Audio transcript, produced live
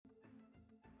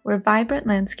where vibrant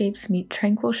landscapes meet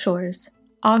tranquil shores,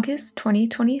 August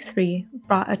 2023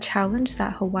 brought a challenge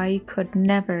that Hawaii could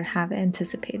never have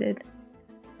anticipated.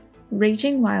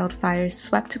 Raging wildfires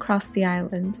swept across the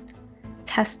islands,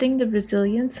 testing the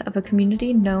resilience of a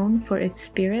community known for its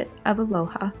spirit of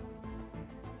aloha.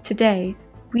 Today,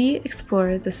 we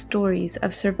explore the stories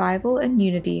of survival and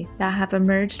unity that have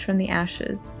emerged from the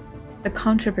ashes, the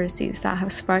controversies that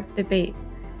have sparked debate,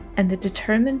 and the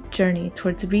determined journey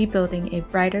towards rebuilding a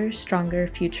brighter, stronger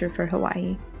future for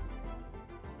Hawaii.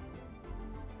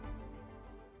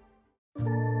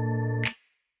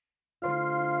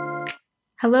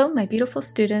 Hello, my beautiful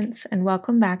students, and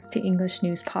welcome back to English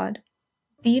News Pod,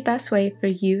 the best way for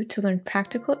you to learn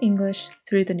practical English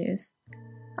through the news.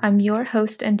 I'm your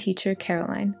host and teacher,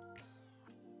 Caroline.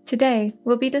 Today,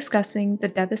 we'll be discussing the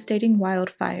devastating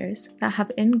wildfires that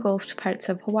have engulfed parts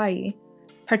of Hawaii,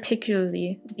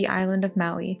 particularly the island of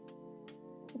Maui.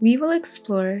 We will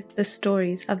explore the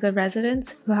stories of the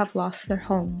residents who have lost their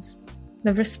homes,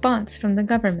 the response from the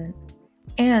government,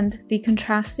 and the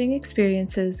contrasting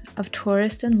experiences of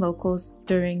tourists and locals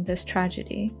during this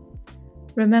tragedy.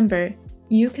 Remember,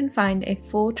 you can find a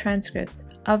full transcript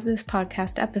of this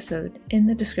podcast episode in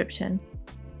the description.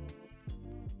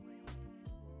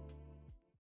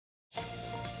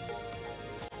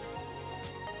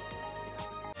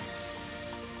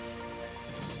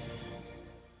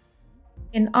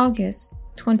 In August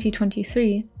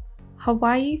 2023,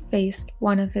 Hawaii faced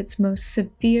one of its most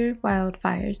severe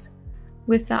wildfires,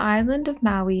 with the island of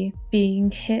Maui being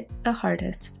hit the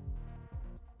hardest.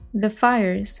 The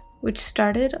fires, which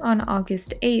started on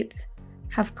August 8th,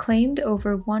 have claimed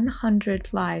over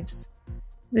 100 lives,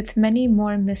 with many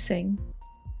more missing.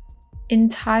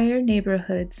 Entire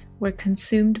neighborhoods were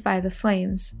consumed by the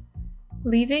flames,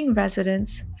 leaving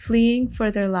residents fleeing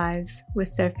for their lives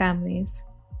with their families.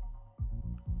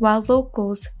 While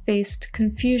locals faced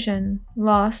confusion,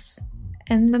 loss,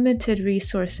 and limited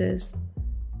resources,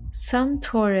 some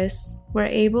tourists were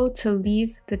able to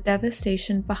leave the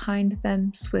devastation behind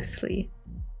them swiftly.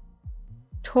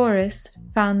 Tourists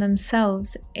found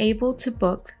themselves able to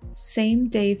book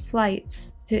same-day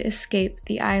flights to escape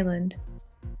the island,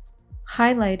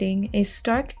 highlighting a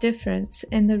stark difference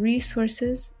in the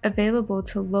resources available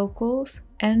to locals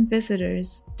and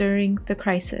visitors during the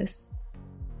crisis.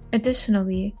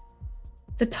 Additionally,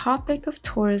 the topic of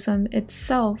tourism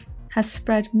itself has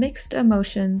spread mixed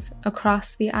emotions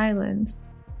across the islands.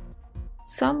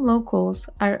 Some locals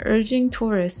are urging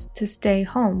tourists to stay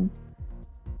home,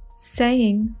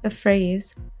 saying the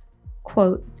phrase,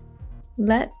 quote,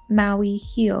 "let Maui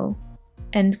heal,"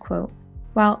 end quote,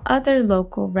 while other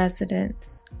local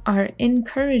residents are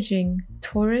encouraging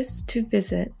tourists to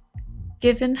visit,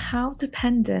 given how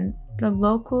dependent the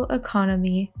local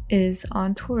economy is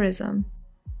on tourism.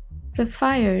 The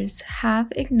fires have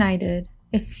ignited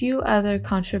a few other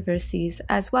controversies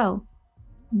as well.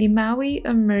 The Maui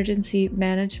Emergency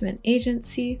Management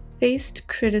Agency faced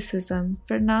criticism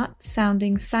for not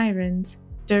sounding sirens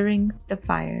during the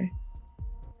fire.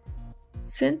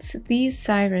 Since these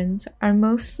sirens are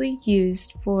mostly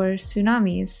used for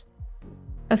tsunamis,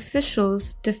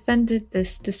 officials defended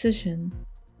this decision,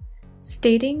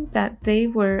 stating that they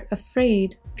were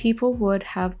afraid people would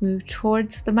have moved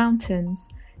towards the mountains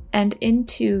and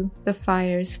into the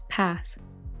fire's path.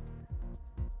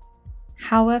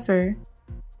 However,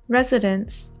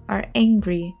 residents are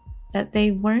angry that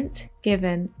they weren't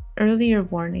given earlier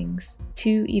warnings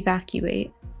to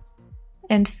evacuate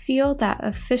and feel that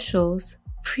officials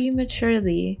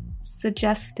prematurely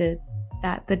suggested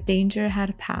that the danger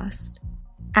had passed.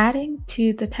 Adding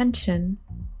to the tension,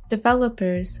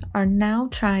 developers are now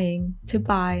trying to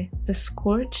buy the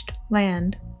scorched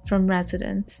land from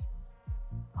residents.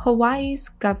 Hawaii's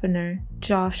Governor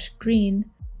Josh Green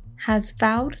has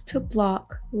vowed to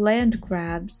block land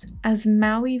grabs as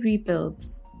Maui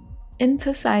rebuilds,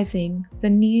 emphasizing the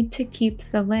need to keep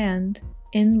the land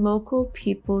in local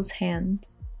people's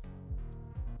hands.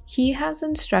 He has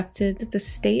instructed the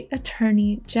State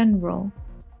Attorney General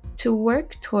to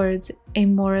work towards a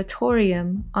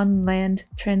moratorium on land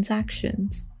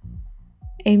transactions,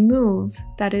 a move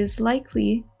that is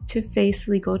likely to face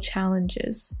legal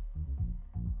challenges.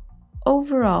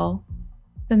 Overall,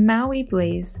 the Maui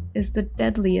blaze is the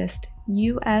deadliest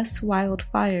U.S.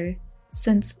 wildfire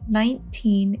since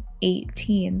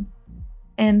 1918,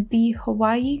 and the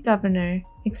Hawaii governor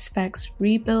expects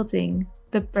rebuilding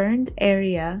the burned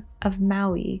area of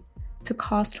Maui to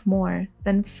cost more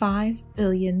than $5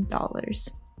 billion.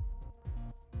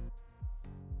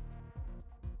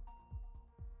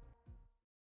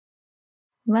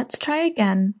 Let's try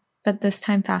again, but this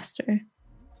time faster.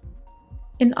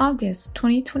 In August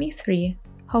 2023,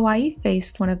 Hawaii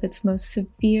faced one of its most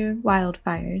severe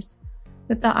wildfires,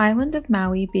 with the island of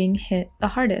Maui being hit the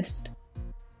hardest.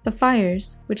 The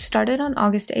fires, which started on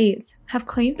August 8th, have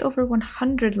claimed over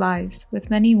 100 lives,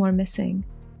 with many more missing.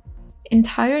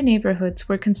 Entire neighborhoods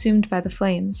were consumed by the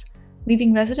flames,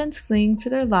 leaving residents fleeing for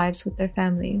their lives with their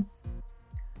families.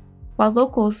 While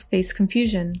locals faced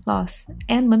confusion, loss,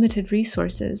 and limited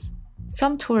resources,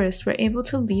 some tourists were able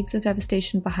to leave the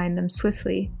devastation behind them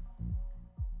swiftly.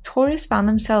 Tourists found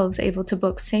themselves able to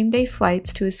book same-day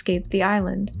flights to escape the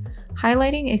island,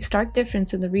 highlighting a stark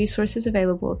difference in the resources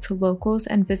available to locals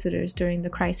and visitors during the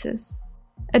crisis.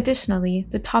 Additionally,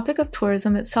 the topic of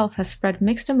tourism itself has spread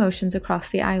mixed emotions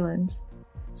across the islands.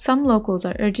 Some locals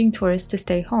are urging tourists to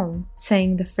stay home,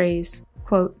 saying the phrase,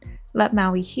 quote, "let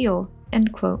Maui heal,"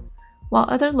 end quote, while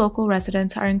other local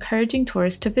residents are encouraging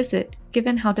tourists to visit,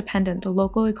 given how dependent the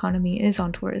local economy is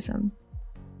on tourism.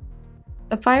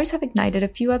 The fires have ignited a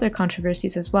few other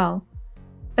controversies as well.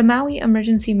 The Maui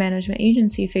Emergency Management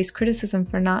Agency faced criticism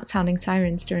for not sounding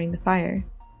sirens during the fire.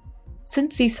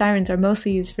 Since these sirens are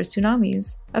mostly used for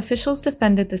tsunamis, officials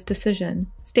defended this decision,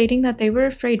 stating that they were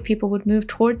afraid people would move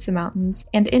towards the mountains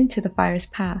and into the fire's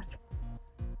path.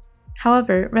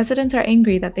 However, residents are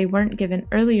angry that they weren't given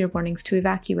earlier warnings to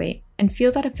evacuate and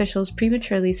feel that officials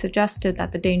prematurely suggested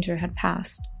that the danger had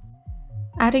passed.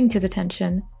 Adding to the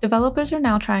tension, developers are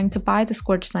now trying to buy the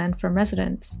scorched land from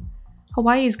residents.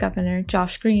 Hawaii's governor,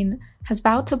 Josh Green, has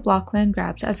vowed to block land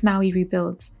grabs as Maui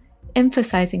rebuilds,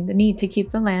 emphasizing the need to keep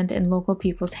the land in local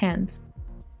people's hands.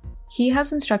 He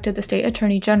has instructed the state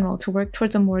attorney general to work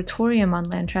towards a moratorium on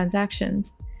land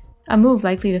transactions, a move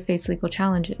likely to face legal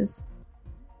challenges.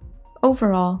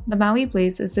 Overall, the Maui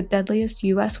blaze is the deadliest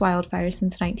U.S. wildfire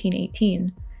since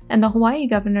 1918, and the Hawaii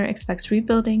governor expects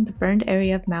rebuilding the burned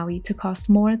area of Maui to cost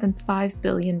more than $5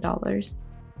 billion.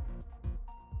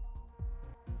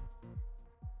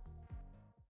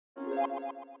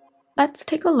 Let's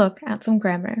take a look at some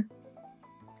grammar.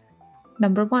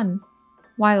 Number 1.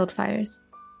 Wildfires.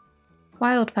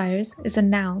 Wildfires is a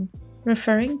noun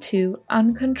referring to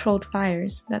uncontrolled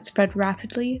fires that spread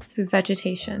rapidly through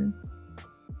vegetation.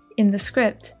 In the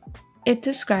script, it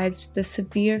describes the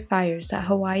severe fires that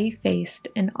Hawaii faced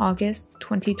in August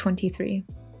 2023.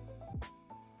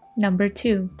 Number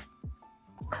 2.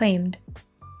 Claimed.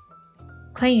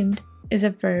 Claimed is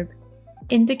a verb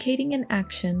indicating an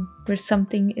action where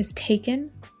something is taken,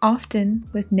 often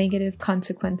with negative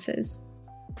consequences.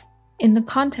 In the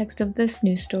context of this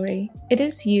news story, it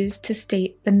is used to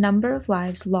state the number of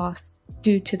lives lost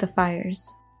due to the fires.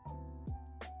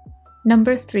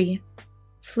 Number 3.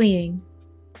 Fleeing.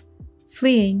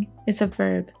 Fleeing is a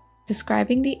verb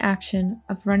describing the action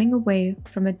of running away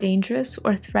from a dangerous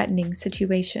or threatening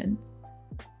situation.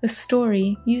 The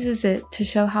story uses it to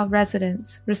show how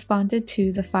residents responded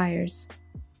to the fires.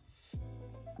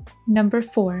 Number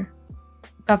 4.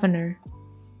 Governor.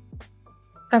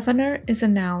 Governor is a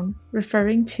noun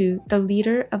referring to the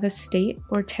leader of a state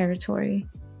or territory.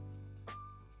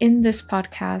 In this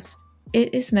podcast,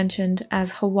 it is mentioned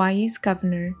as Hawaii's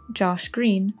governor, Josh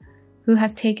Green, who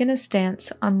has taken a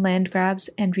stance on land grabs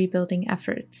and rebuilding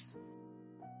efforts.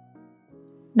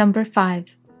 Number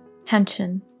 5.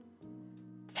 Tension.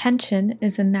 Tension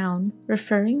is a noun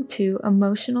referring to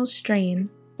emotional strain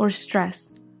or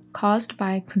stress caused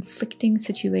by conflicting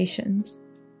situations.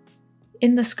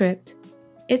 In the script,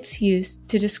 it's used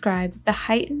to describe the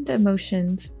heightened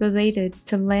emotions related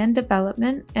to land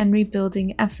development and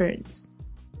rebuilding efforts.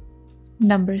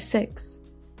 Number 6.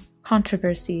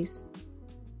 Controversies.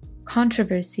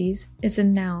 Controversies is a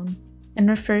noun and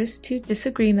refers to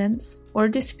disagreements or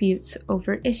disputes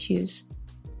over issues.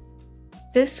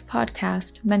 This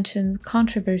podcast mentions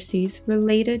controversies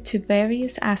related to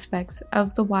various aspects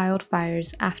of the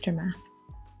wildfire's aftermath.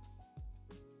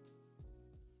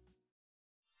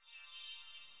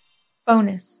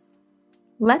 Bonus.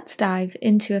 Let's dive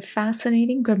into a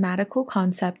fascinating grammatical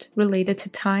concept related to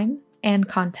time and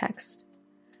context.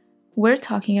 We're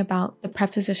talking about the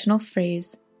prepositional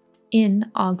phrase, in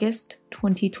August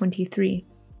 2023.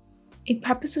 A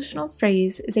prepositional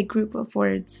phrase is a group of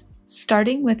words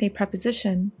starting with a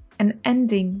preposition and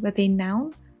ending with a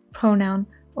noun, pronoun,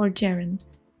 or gerund.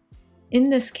 In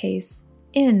this case,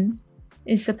 in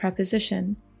is the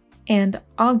preposition, and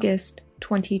August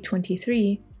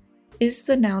 2023 is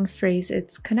the noun phrase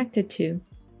it's connected to.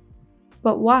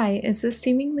 But why is this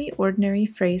seemingly ordinary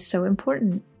phrase so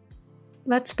important?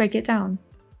 Let's break it down.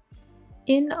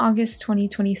 In August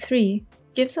 2023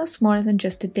 gives us more than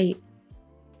just a date.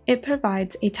 It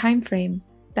provides a time frame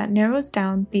that narrows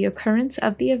down the occurrence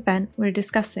of the event we're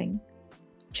discussing.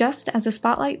 Just as a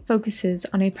spotlight focuses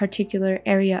on a particular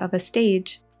area of a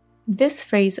stage, this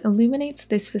phrase illuminates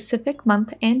the specific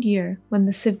month and year when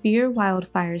the severe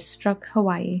wildfires struck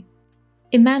Hawaii.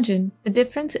 Imagine the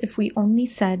difference if we only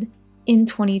said, in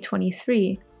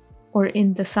 2023, or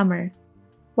in the summer.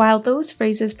 While those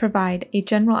phrases provide a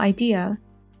general idea,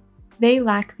 they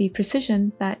lack the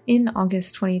precision that in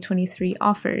August 2023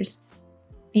 offers.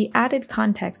 The added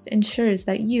context ensures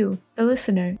that you, the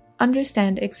listener,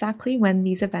 understand exactly when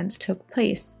these events took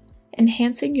place,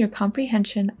 enhancing your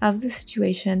comprehension of the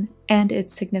situation and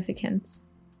its significance.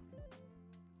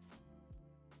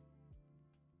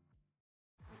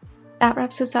 That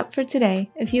wraps us up for today.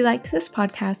 If you liked this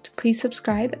podcast, please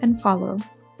subscribe and follow.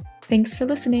 Thanks for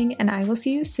listening, and I will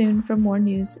see you soon for more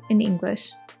news in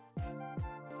English.